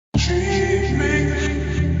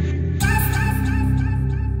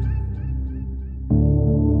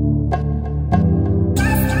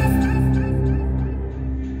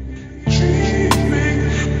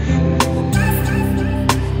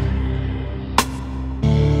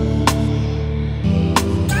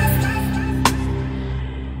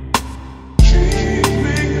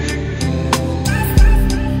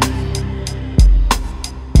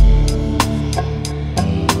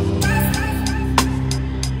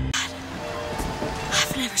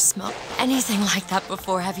never smelled anything like that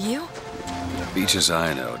before, have you? Beaches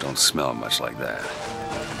I know don't smell much like that.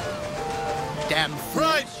 Damn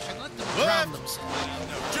Right! and let them drown Left! themselves.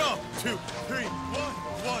 Jump! 2, 3, 1,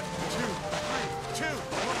 1, 2, 3, 2,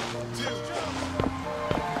 1,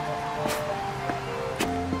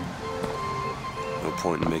 2. No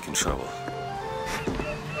point in making trouble.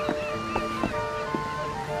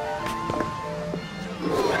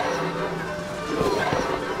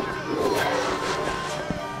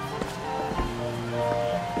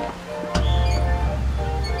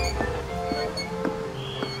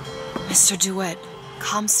 Mr. DeWitt,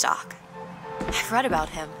 Comstock. I've read about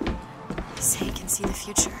him. They say he can see the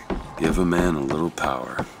future. Give a man a little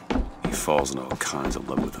power, he falls in all kinds of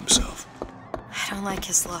love with himself. I don't like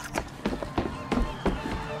his look.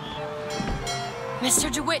 Mr.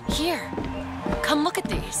 DeWitt, here. Come look at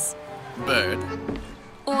these. Bird.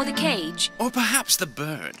 Or the cage. Or perhaps the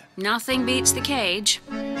bird. Nothing beats the cage.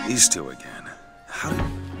 These two again. How did...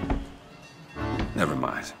 Never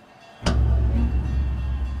mind.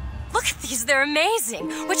 Look at these, they're amazing.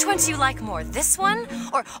 Which one do you like more, this one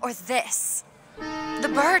or this? The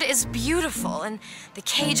bird is beautiful and the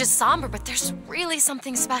cage is somber, but there's really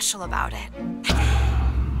something special about it.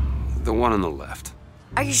 The one on the left.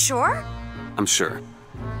 Are you sure? I'm sure.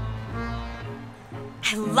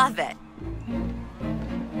 I love it.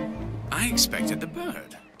 I expected the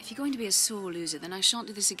bird. If you're going to be a sore loser, then I shan't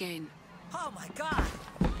do this again. Oh my God!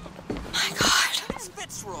 My God. It's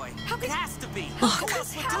Fitzroy. It has to be. Look. Who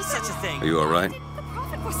else would do such a thing? Are you all right? It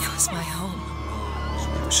was my home.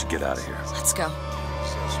 We should get out of here. Let's go.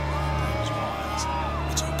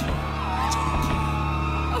 It's okay.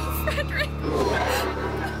 Oh, Frederick!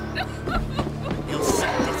 He'll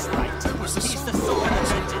set this right. He's the sword of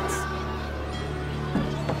vengeance.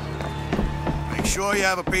 Make sure you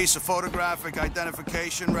have a piece of photographic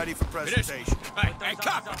identification ready for presentation. Hey,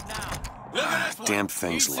 come! Look at this one. Damn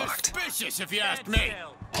thing's He's locked. Suspicious, if you ask me.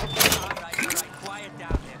 All right, quiet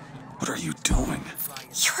down there. What are you doing?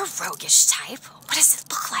 You're a roguish type. What does it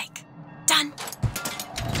look like? Done.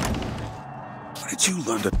 Where did you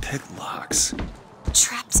learn to pick locks?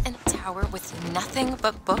 Trapped in a tower with nothing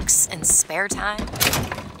but books and spare time?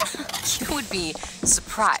 You would be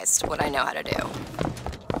surprised what I know how to do.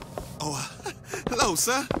 Oh, hello,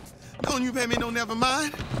 sir. Don't you pay me no never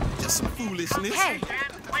mind? Just some foolishness. Hey,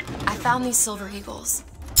 I found these silver eagles.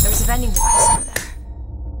 There's a vending device over there.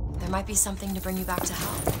 There might be something to bring you back to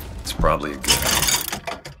health. It's probably a good idea.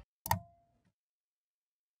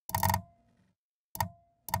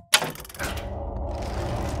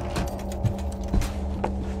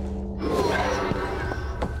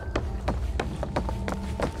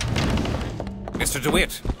 Mr.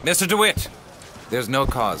 DeWitt! Mr. DeWitt! There's no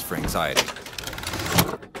cause for anxiety.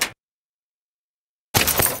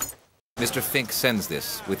 Mr. Fink sends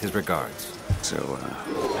this with his regards. So,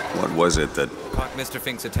 what was it that... Caught Mr.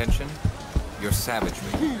 Fink's attention? Your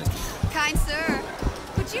savagery, Mr. Fink. Kind sir,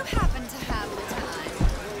 would you happen to have the time?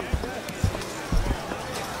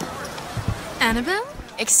 Annabelle?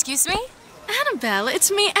 Excuse me? Annabelle,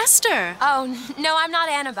 it's me, Esther. Oh, no, I'm not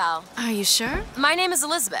Annabelle. Are you sure? My name is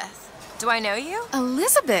Elizabeth. Do I know you?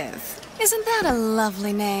 Elizabeth. Isn't that a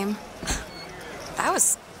lovely name? That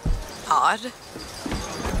was odd.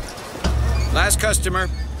 Last customer.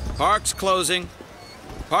 Park's closing.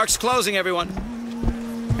 Park's closing, everyone.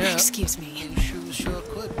 Excuse me. Shoes sure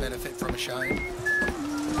could benefit from a shine.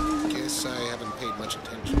 Guess I haven't paid much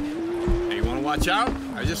attention. Hey, you want to watch out?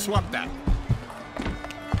 I just swapped that.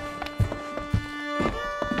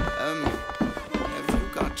 Have you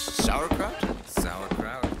got sauerkraut?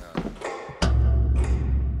 Sauerkraut?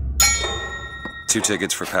 2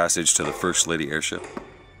 tickets for passage to the First Lady airship?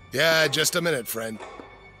 Yeah, just a minute, friend.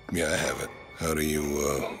 Yeah, I have it. How do you,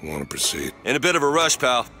 want to proceed? In a bit of a rush,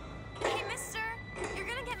 pal. Hey, mister, you're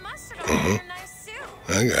gonna get mustard all over your nice suit.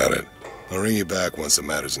 I got it. I'll ring you back once the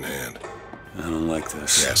matter's in hand. I don't like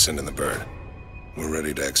this. Yeah, send in the bird. We're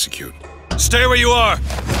ready to execute. Stay where you are!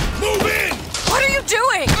 Move in! What are you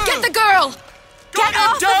doing? Get the girl! Get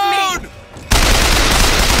off of me!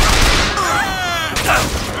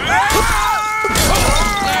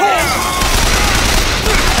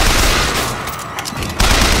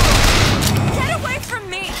 Get away from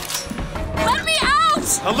me! Let me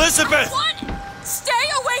out! Elizabeth! Stay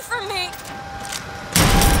away from me!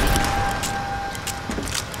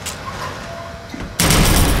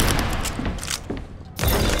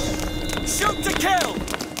 Shoot to kill!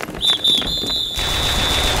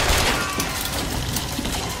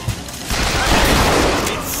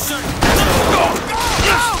 It's certain. Go!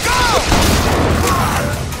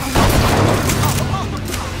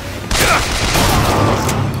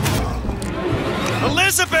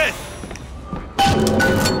 Elizabeth!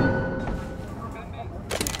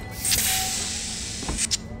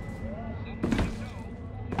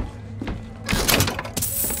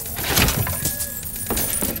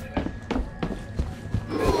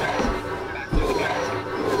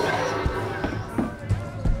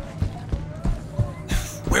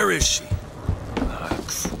 Where is she?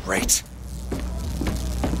 Great.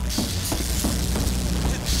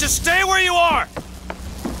 Just stay where you are!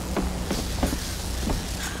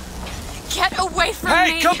 Get away from me!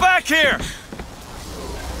 Hey, come back here!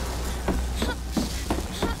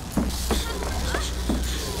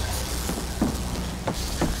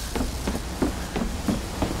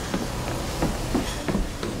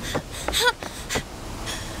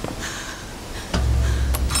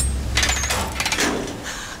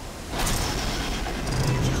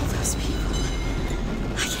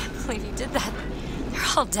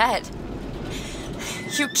 All dead.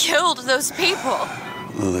 You killed those people.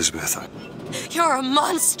 Elizabeth, You're a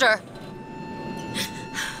monster.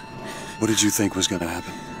 what did you think was gonna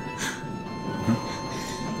happen?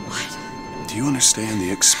 What? Do you understand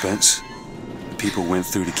the expense people went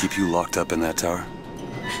through to keep you locked up in that tower?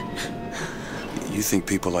 You think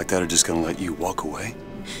people like that are just gonna let you walk away?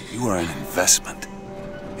 You are an investment,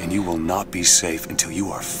 and you will not be safe until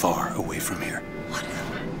you are far away from here.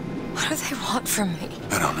 What do they want from me?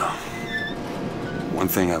 I don't know. One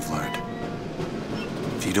thing I've learned.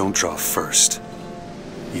 If you don't draw first,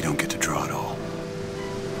 you don't get to draw at all.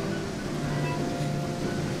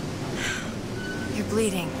 You're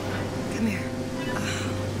bleeding. Come here.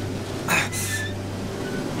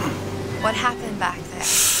 What happened back there?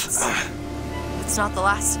 It's not the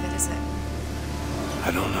last of it, is it?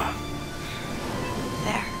 I don't know.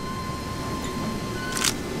 There.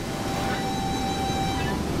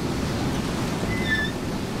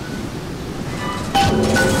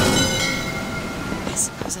 I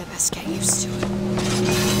suppose I best get used to it.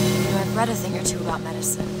 You know, I've read a thing or two about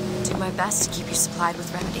medicine. Do my best to keep you supplied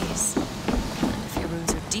with remedies. And if your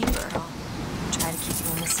wounds are deeper, I'll try to keep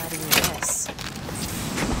you on this side of the abyss.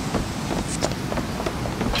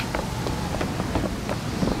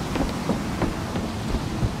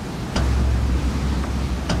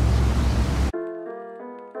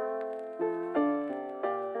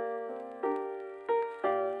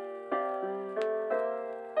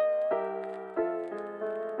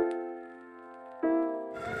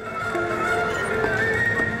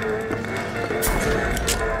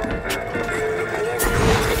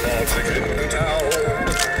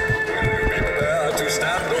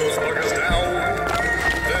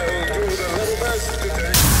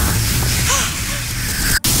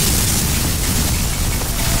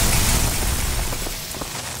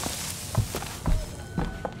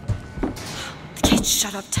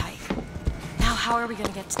 Shut up tight. Now how are we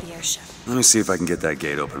gonna get to the airship? Let me see if I can get that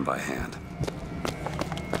gate open by hand.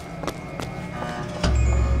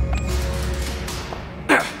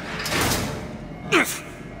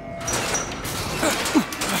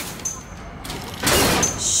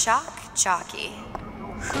 Shock jockey.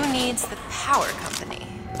 Who needs the power company?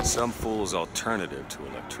 Some fool's alternative to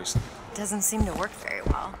electricity. Doesn't seem to work very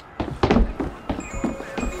well.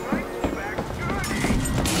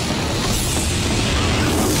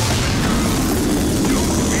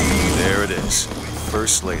 There it is.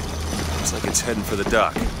 First Lady. Looks like it's heading for the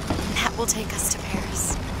dock. That will take us to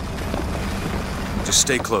Paris. Just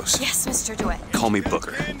stay close. Yes, Mr. DeWitt. Call me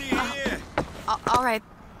Booker. All right,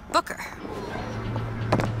 Booker.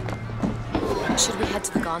 Should we head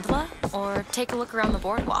to the gondola or take a look around the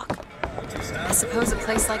boardwalk? I suppose a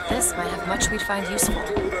place like this might have much we'd find useful.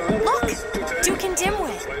 Look! Duke and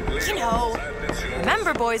Dimwit! You know.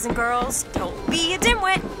 Remember, boys and girls, don't be a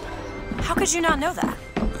dimwit. How could you not know that?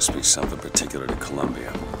 Must be something particular to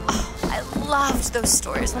Columbia. Oh, I loved those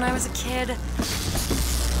stories when I was a kid.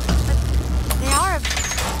 But they are a bit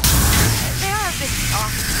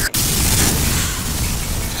off.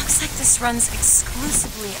 Looks like this runs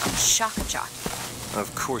exclusively on Shock Jockey.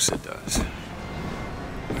 Of course it does.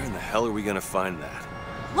 Where in the hell are we gonna find that?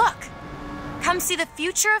 Look! Come see the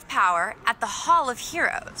future of power at the Hall of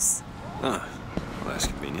Heroes. Huh. Well, that's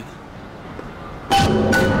convenient.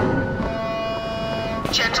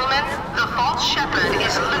 Gentlemen, the false shepherd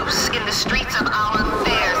is loose in the streets of our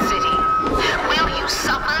fair city. Will you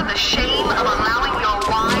suffer the shame of allowing your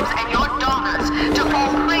wives and your daughters to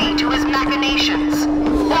fall prey to his machinations?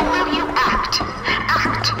 Or will you act?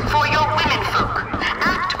 Act for your womenfolk.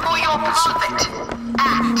 Act for your profit.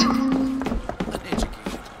 Act.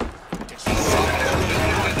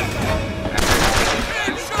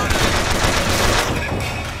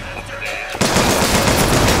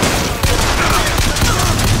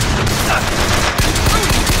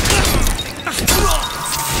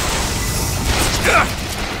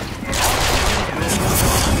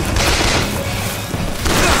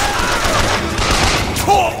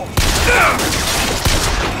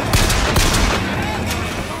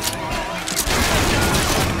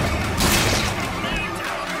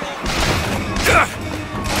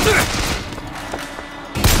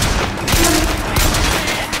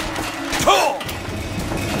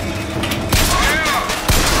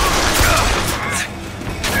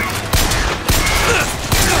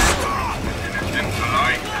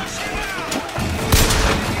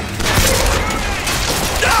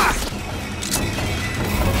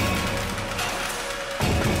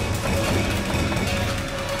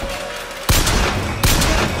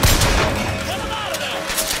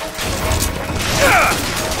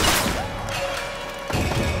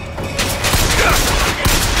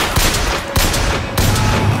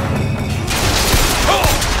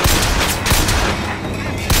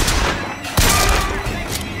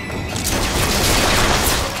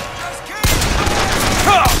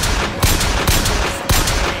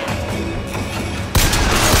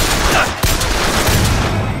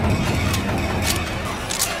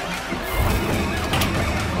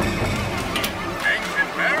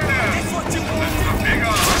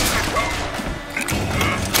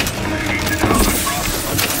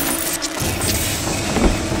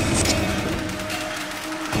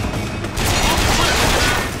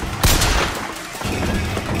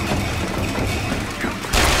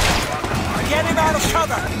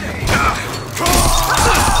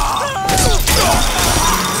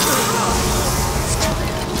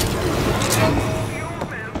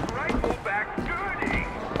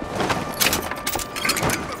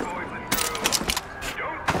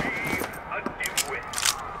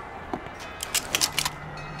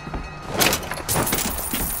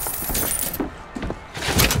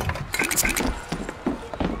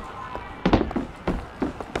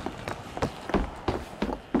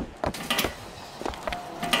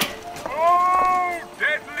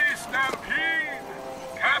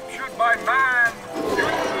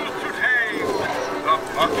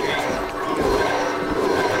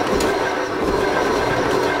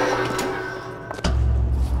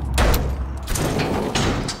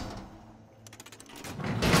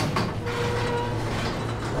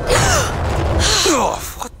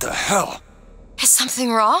 Hell? Is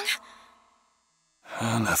something wrong?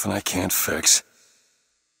 Nothing I can't fix.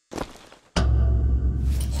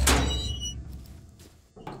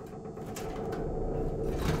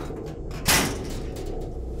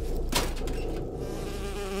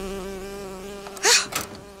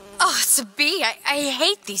 Oh, it's a bee. I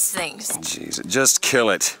hate these things. Jeez, just kill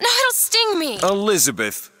it. No, it'll sting me.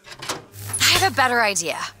 Elizabeth. I have a better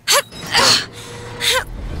idea.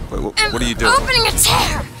 Wait, what are you doing? Opening a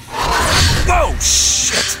tear! Oh,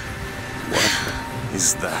 shit! What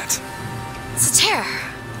is that? It's a tear.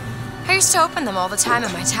 I used to open them all the time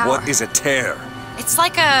in my tower. What is a tear? It's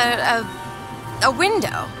like a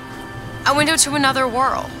window. A window to another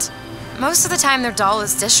world. Most of the time they're dull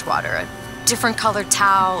as dishwater, a different colored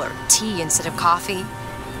towel or tea instead of coffee.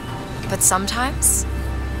 But sometimes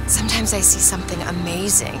I see something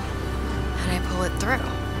amazing, and I pull it through.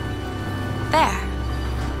 There.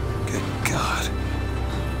 Good God.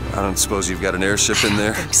 I don't suppose you've got an airship in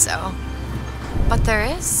there? I think so. But there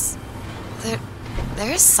is.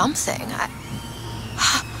 There is something.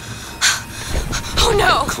 Oh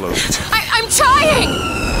no! Close it. I'm trying!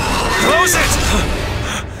 Close it!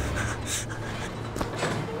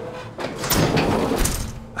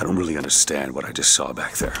 I don't really understand what I just saw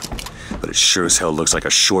back there, but it sure as hell looks like a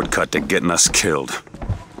shortcut to getting us killed.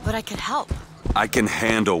 But I could help. I can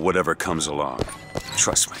handle whatever comes along.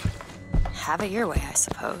 Trust me. Have it your way, I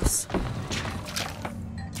suppose.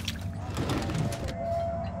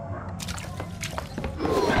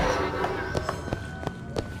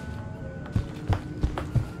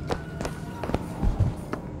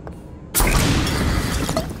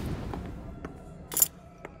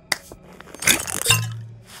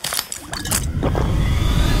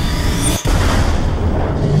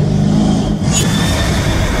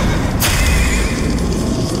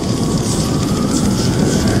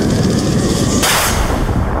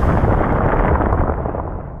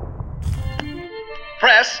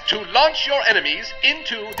 To launch your enemies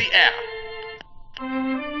into the air.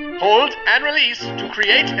 Hold and release to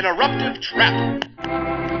create an eruptive trap.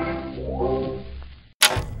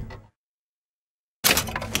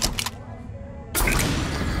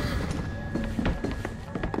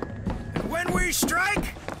 When we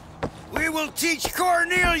strike, we will teach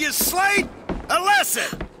Cornelius Slate a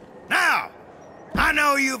lesson. Now, I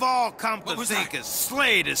know you've all come to think of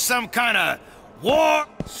Slate as some kind of war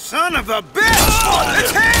son of a bitch!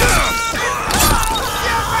 It's him!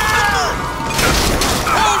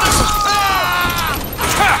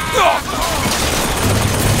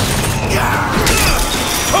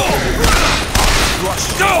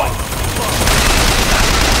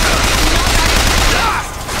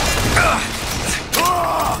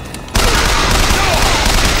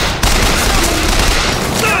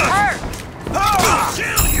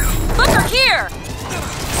 Look her here!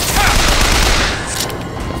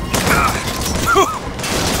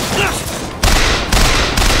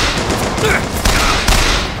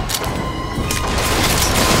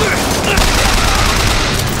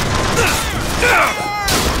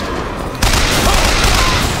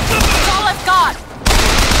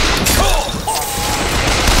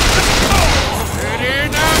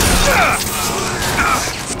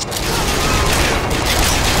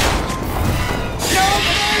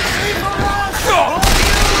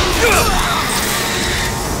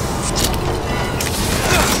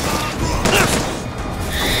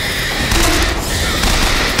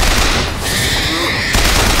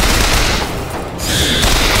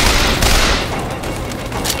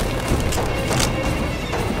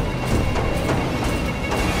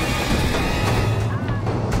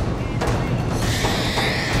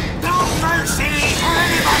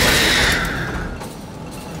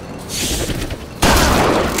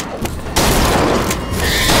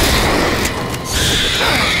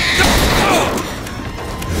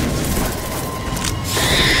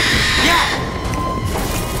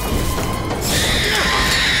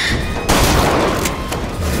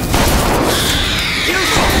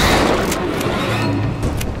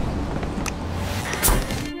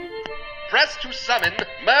 summon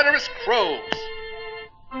murderous crows.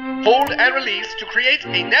 Hold and release to create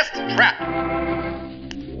a nest trap.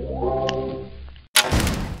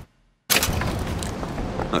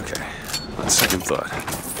 Okay, on second thought, I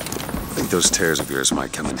think those tears of yours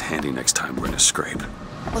might come in handy next time we're in a scrape.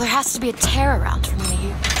 Well, there has to be a tear around for me to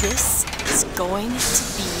use. This is going to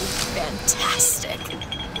be fantastic.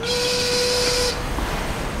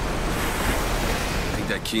 Think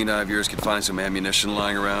that keen eye of yours could find some ammunition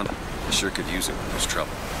lying around? I sure could use it when there's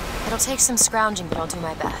trouble. It'll take some scrounging, but I'll do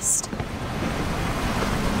my best.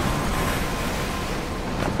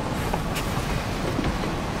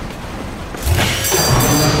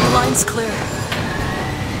 The line's clear.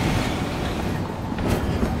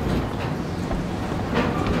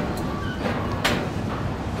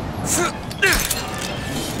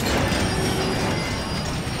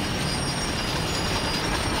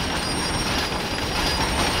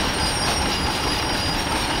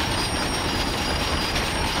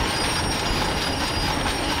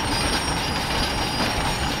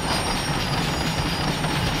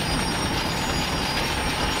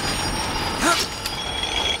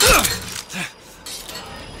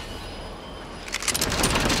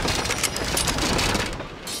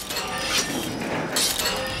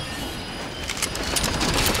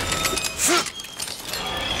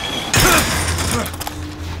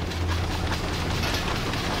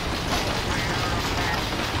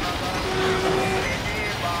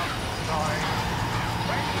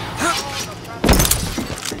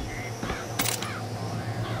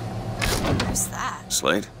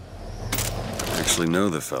 Slade? I actually know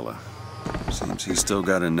the fella. Seems he's still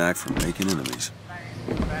got a knack for making enemies.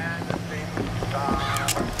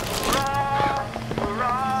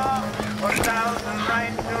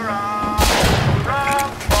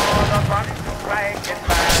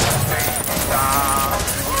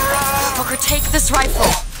 Booker, take this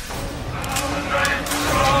rifle.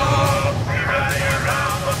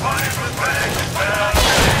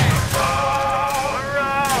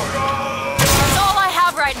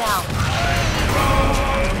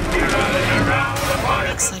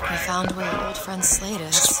 Looks like we found where our old friend Slade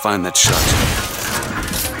is. Just find that shot.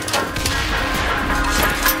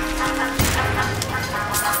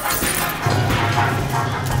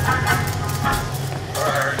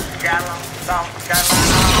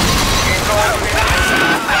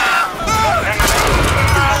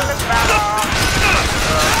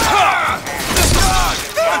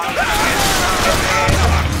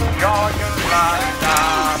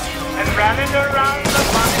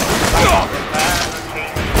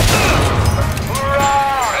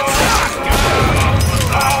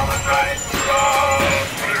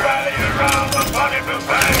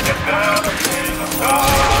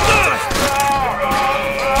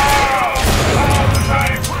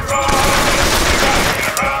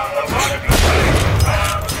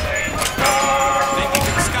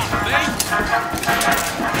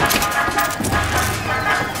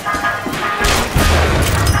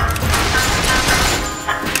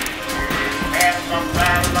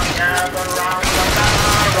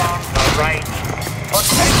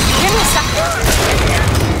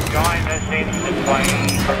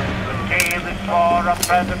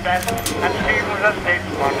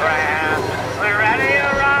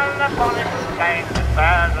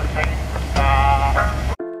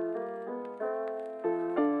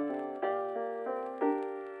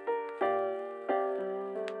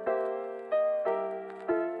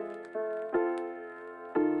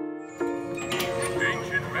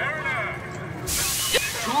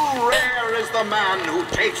 The man who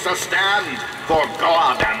takes a stand for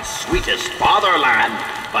God and sweetest fatherland.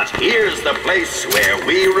 But here's the place where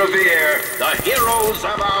we revere the heroes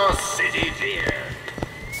of our city dear.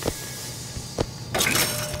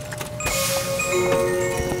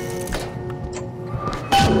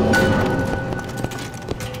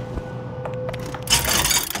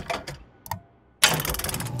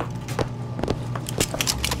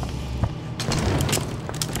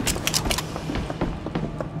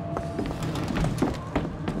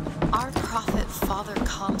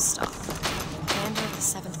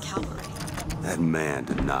 That man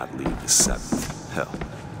did not lead the 7th. Hell,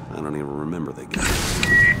 I don't even remember the guy.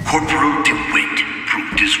 Corporal DeWitt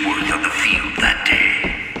proved his worth on the field that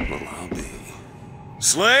day. Well, I'll be.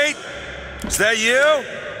 Slade? Is that you?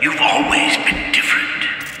 You've always been different,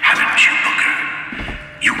 haven't you, Booker?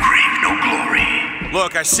 You crave no glory.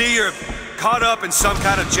 Look, I see you're caught up in some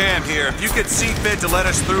kind of jam here. If you could see fit to let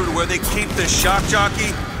us through to where they keep this shock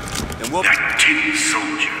jockey, then we'll... That tin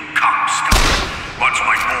soldier, Comstock. Once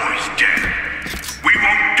my boy's dead, we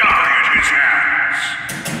won't die at his hands.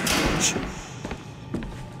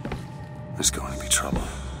 There's going to be trouble.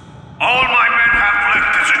 All my men have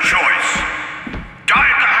left is a choice. Die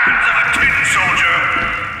at the hands of a tin soldier,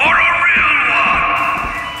 or a real one!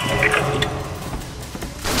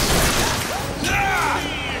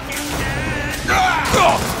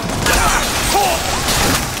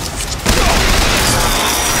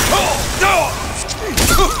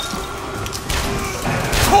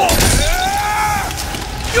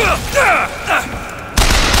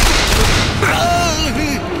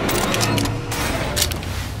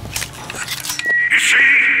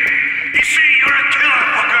 You see, you're a killer,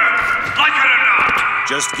 Booker. Like it or not.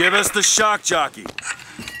 Just give us the shock jockey.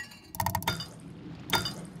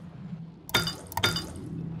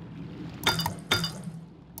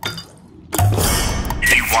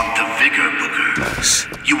 If you want the vigor, Booker,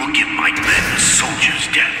 you will give my men soldiers'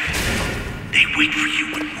 death. They wait for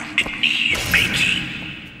you with wounded knee and making.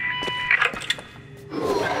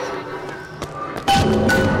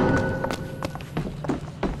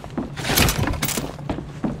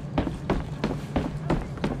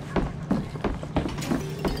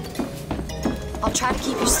 I'll try to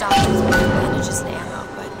keep you stocked with bandages and ammo,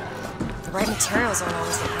 but the right materials aren't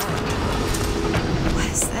always at hand. What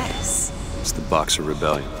is this? It's the Boxer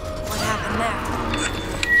Rebellion. What happened there?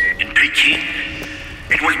 In Peking,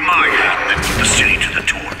 it was my hand that put the city to the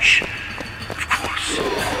torch. Of course,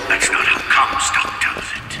 that's not how Comstock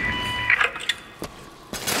tells it.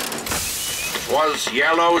 'Twas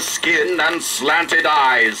yellow skin and slanted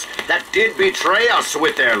eyes that did betray us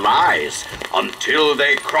with their lies, until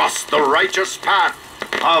they crossed the righteous path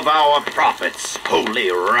of our prophet's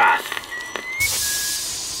holy wrath.